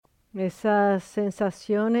Esas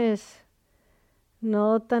sensaciones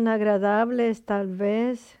no tan agradables, tal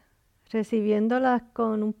vez, recibiéndolas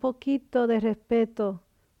con un poquito de respeto.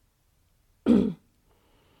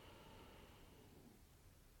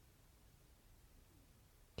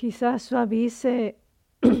 Quizás suavice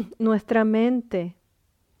nuestra mente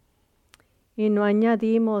y no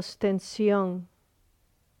añadimos tensión.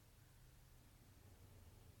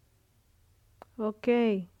 Ok,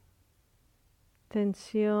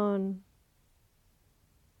 tensión.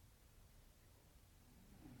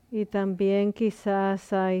 Y también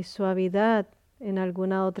quizás hay suavidad en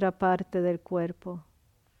alguna otra parte del cuerpo.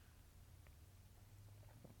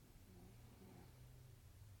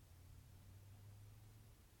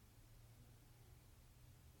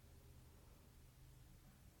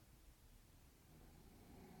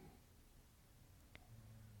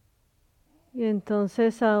 Y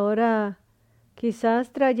entonces ahora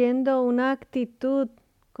quizás trayendo una actitud,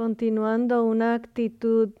 continuando una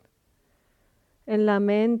actitud en la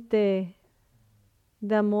mente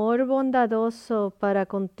de amor bondadoso para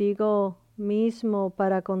contigo mismo,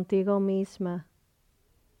 para contigo misma.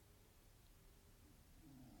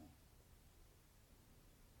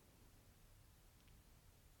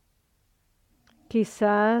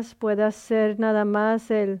 Quizás pueda ser nada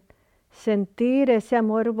más el sentir ese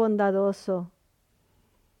amor bondadoso.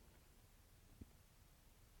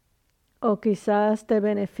 O quizás te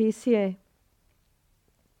beneficie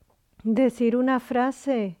decir una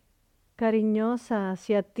frase cariñosa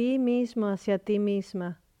hacia ti mismo, hacia ti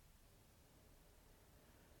misma.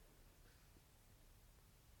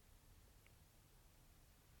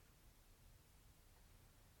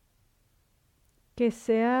 Que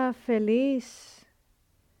sea feliz.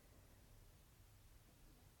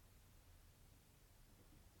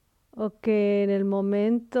 O que en el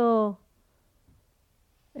momento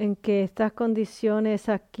en que estas condiciones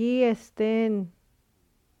aquí estén,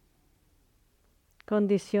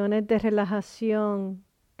 condiciones de relajación,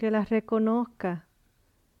 que las reconozca.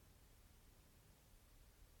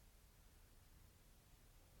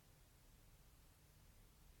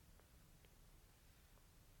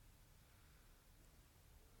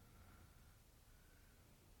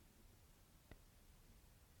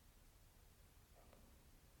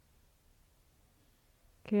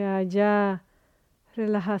 Que haya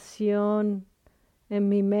relajación en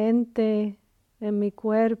mi mente, en mi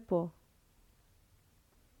cuerpo.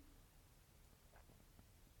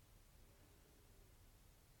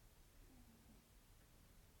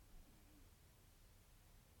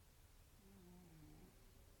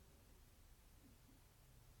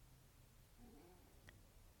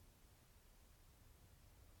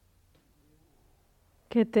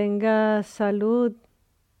 Que tenga salud,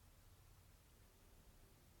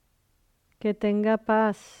 que tenga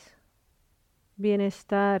paz,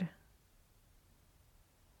 bienestar.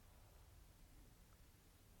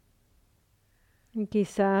 Y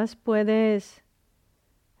quizás puedes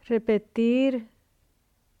repetir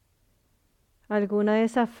alguna de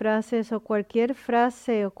esas frases o cualquier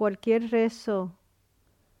frase o cualquier rezo,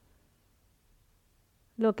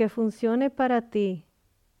 lo que funcione para ti.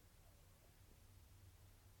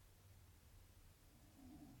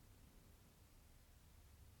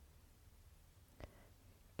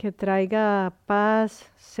 Que traiga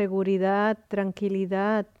paz, seguridad,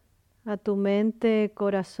 tranquilidad a tu mente,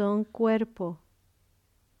 corazón, cuerpo.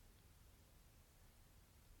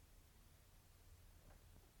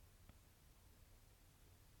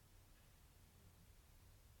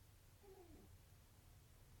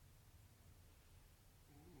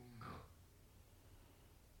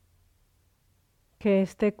 Que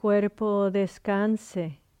este cuerpo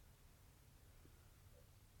descanse.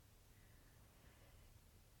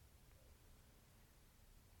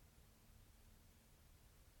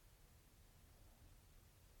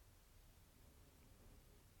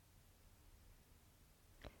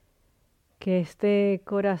 Que este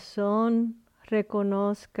corazón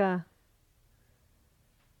reconozca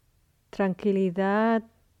tranquilidad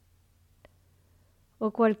o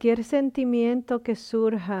cualquier sentimiento que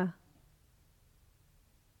surja.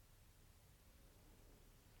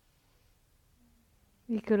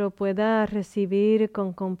 Y que lo pueda recibir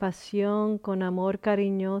con compasión, con amor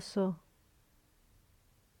cariñoso,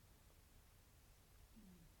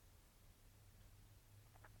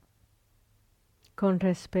 con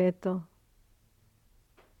respeto.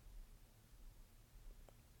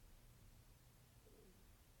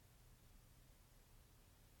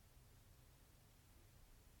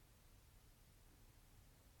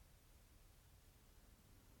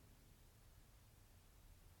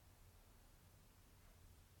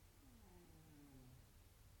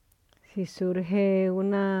 Si surge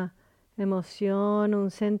una emoción,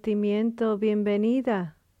 un sentimiento,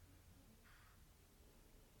 bienvenida.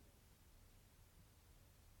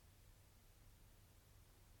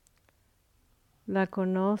 La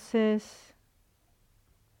conoces.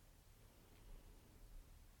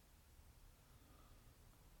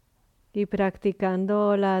 Y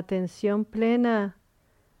practicando la atención plena,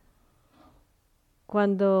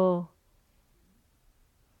 cuando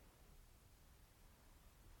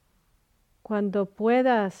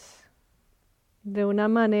puedas, de una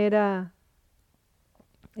manera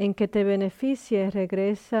en que te beneficie,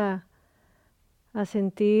 regresa a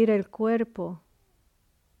sentir el cuerpo,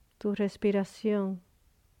 tu respiración.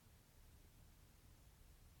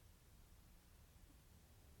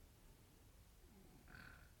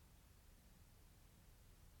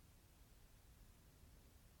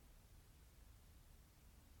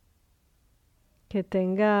 Que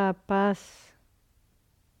tenga paz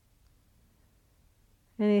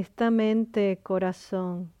en esta mente,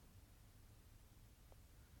 corazón.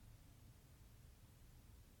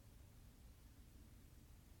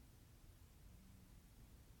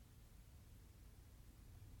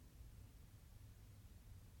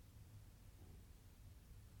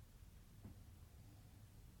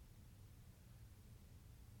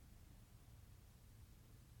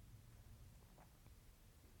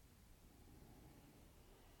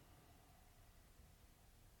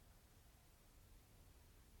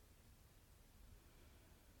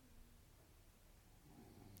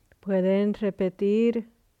 Pueden repetir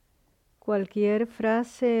cualquier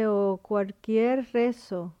frase o cualquier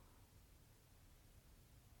rezo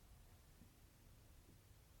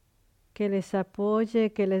que les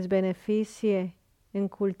apoye, que les beneficie en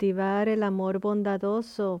cultivar el amor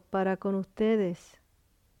bondadoso para con ustedes.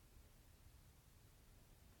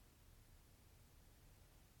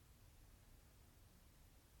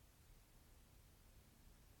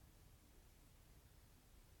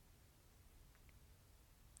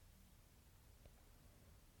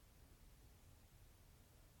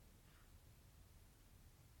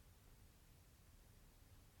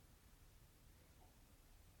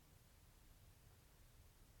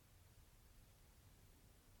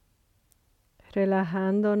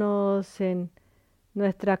 Relajándonos en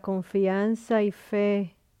nuestra confianza y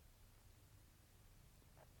fe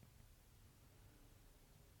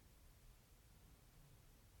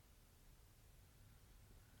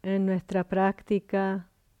en nuestra práctica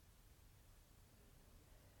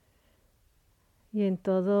y en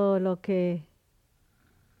todo lo que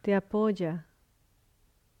te apoya.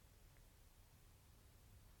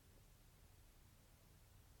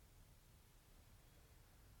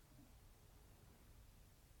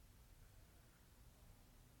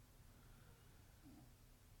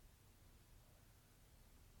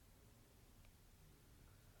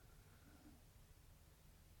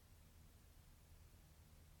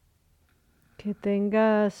 Que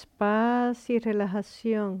tengas paz y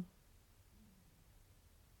relajación.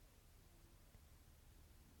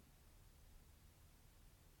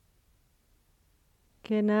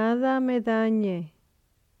 Que nada me dañe.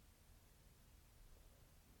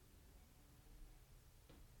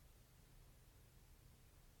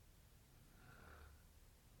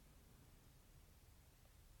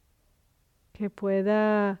 Que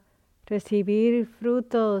pueda recibir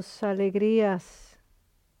frutos, alegrías,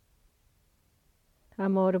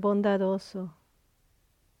 amor bondadoso.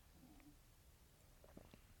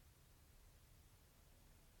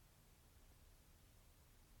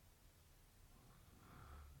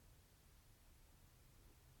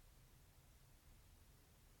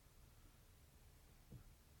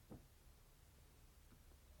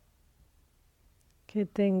 Que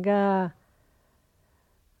tenga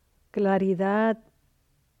claridad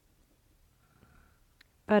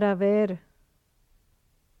para ver,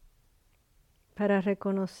 para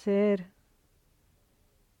reconocer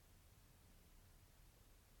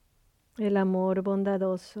el amor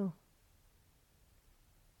bondadoso.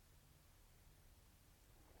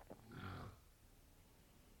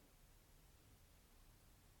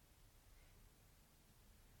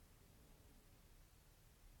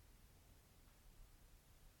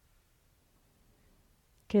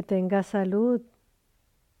 Que tenga salud.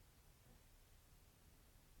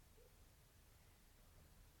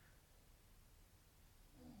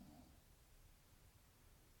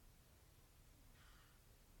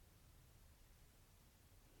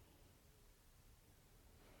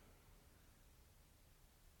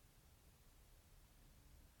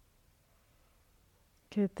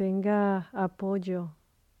 Que tenga apoyo.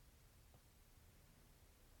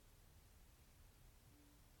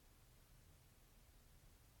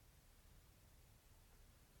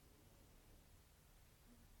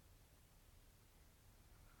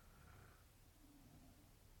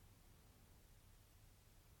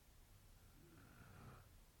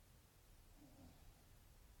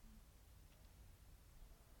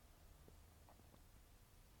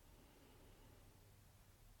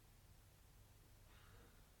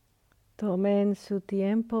 Tomen su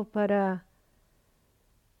tiempo para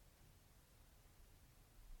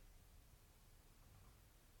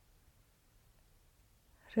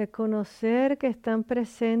reconocer que están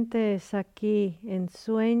presentes aquí en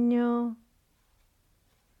sueño,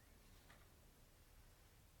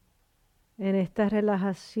 en esta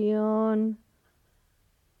relajación,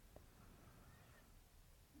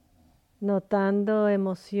 notando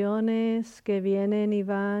emociones que vienen y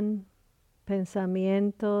van,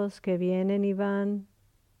 pensamientos que vienen y van.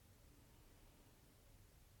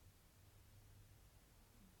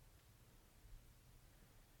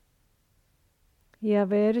 Y a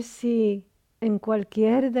ver si en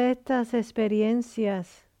cualquier de estas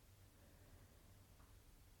experiencias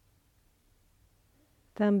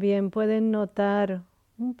también pueden notar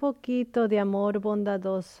un poquito de amor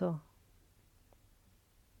bondadoso,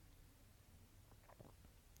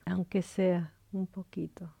 aunque sea un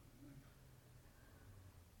poquito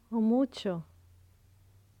o mucho.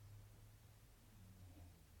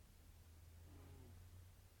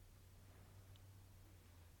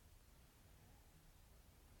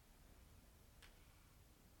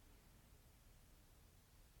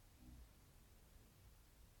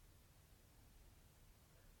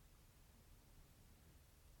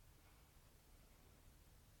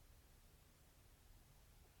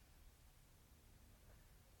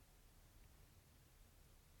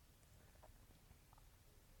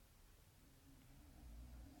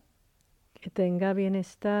 Que tenga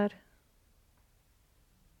bienestar.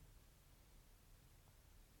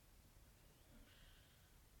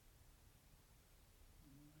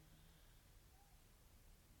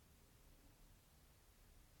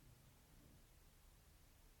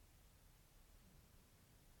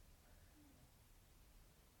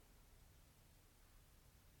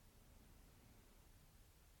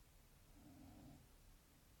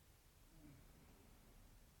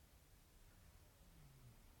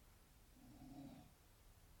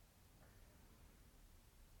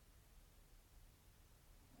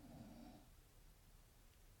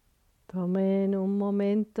 Tomen un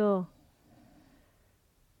momento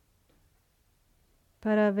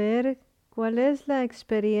para ver cuál es la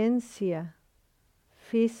experiencia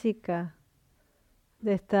física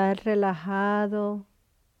de estar relajado,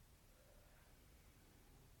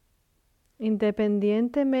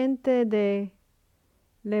 independientemente de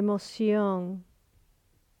la emoción.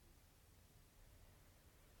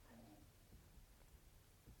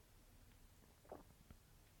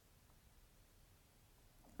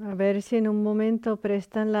 A ver si en un momento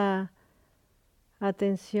prestan la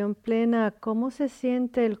atención plena a cómo se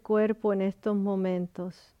siente el cuerpo en estos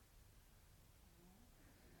momentos.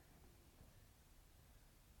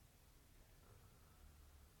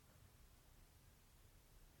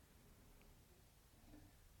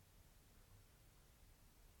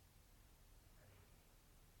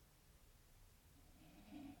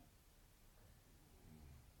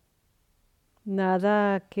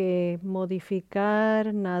 Nada que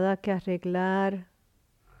modificar, nada que arreglar.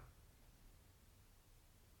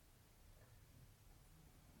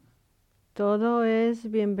 Todo es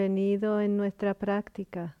bienvenido en nuestra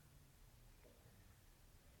práctica.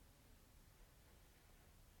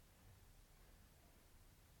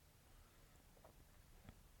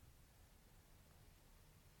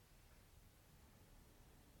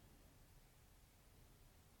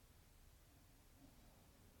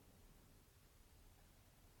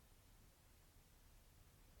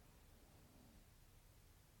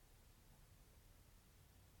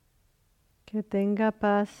 Que tenga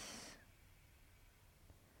paz,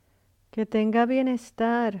 que tenga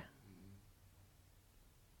bienestar.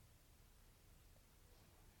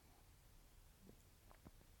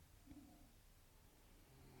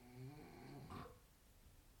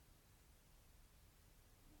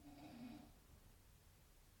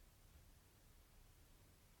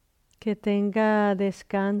 Que tenga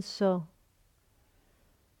descanso,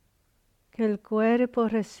 que el cuerpo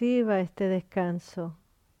reciba este descanso,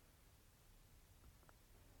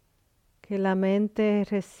 que la mente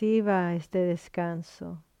reciba este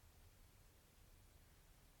descanso.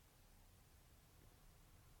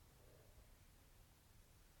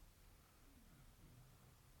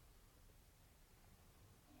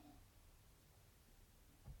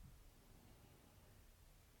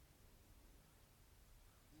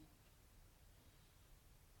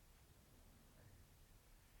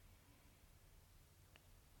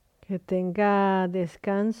 Que tenga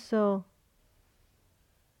descanso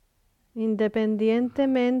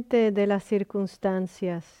independientemente de las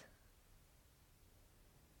circunstancias.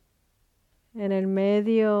 En el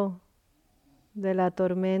medio de la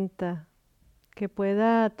tormenta, que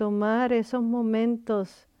pueda tomar esos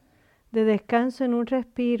momentos de descanso en un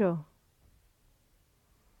respiro.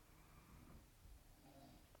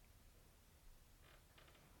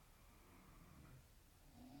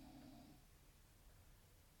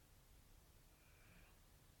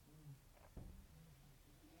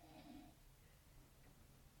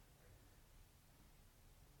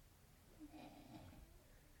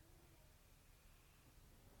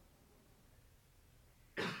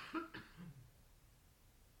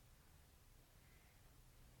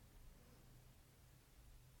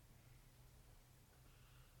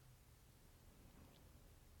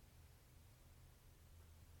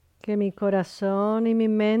 Que mi corazón y mi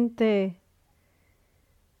mente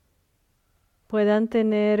puedan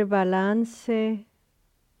tener balance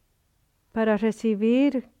para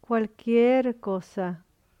recibir cualquier cosa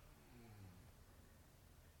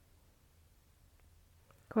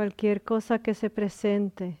que se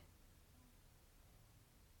presente.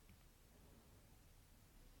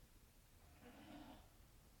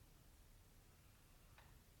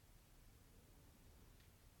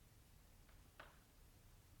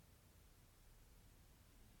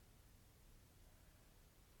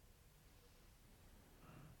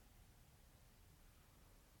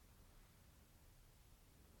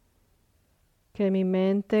 Que mi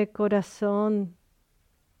mente, corazón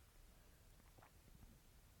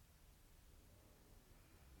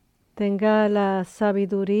tenga la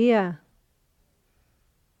sabiduría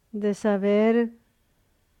de saber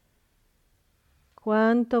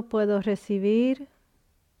cuánto puedo recibir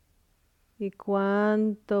y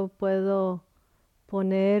cuánto puedo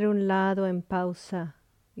poner un lado en pausa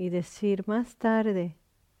y decir más tarde.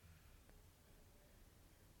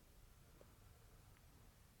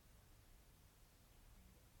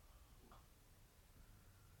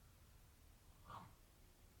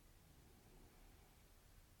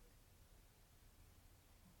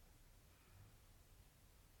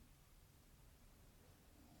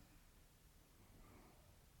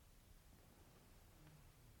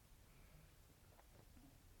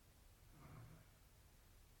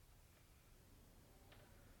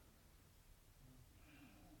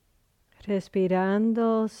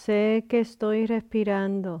 Respirando, sé que estoy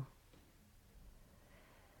respirando.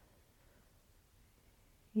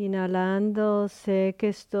 Inhalando, sé que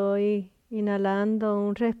estoy inhalando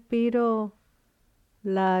un respiro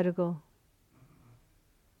largo.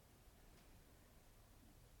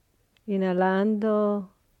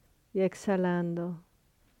 Inhalando y exhalando.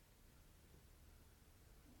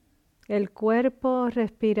 El cuerpo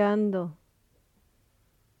respirando.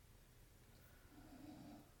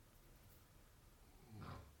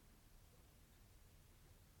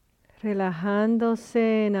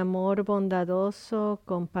 Relajándose en amor bondadoso,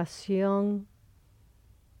 compasión.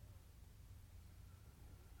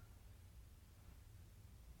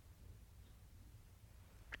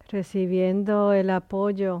 Recibiendo el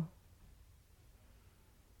apoyo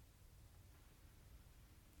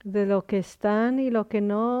de lo que están y lo que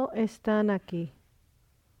no están aquí.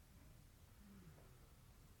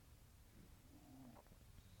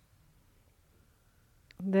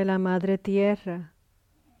 De la Madre Tierra,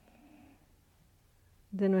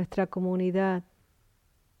 de nuestra comunidad.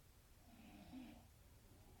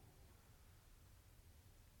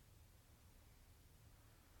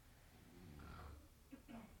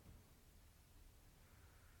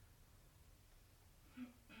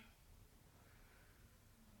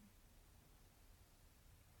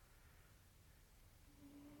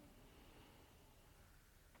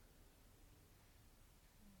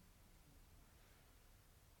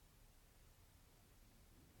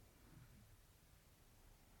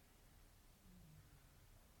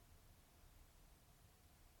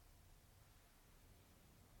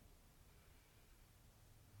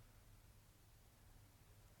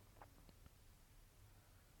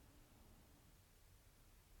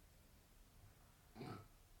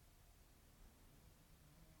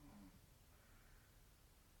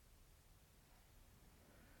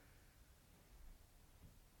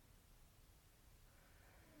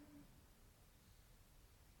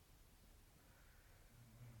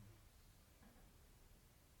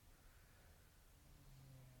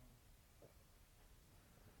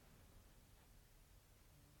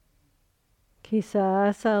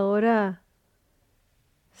 Quizás ahora,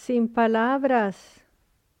 sin palabras,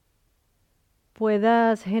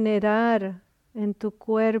 puedas generar en tu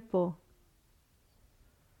cuerpo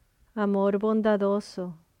amor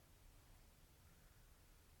bondadoso.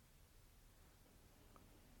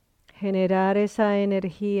 Generar esa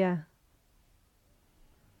energía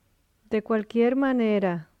de cualquier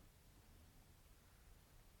manera.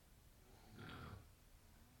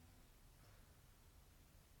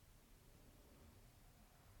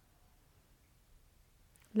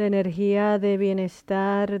 la energía de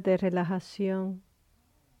bienestar, de relajación.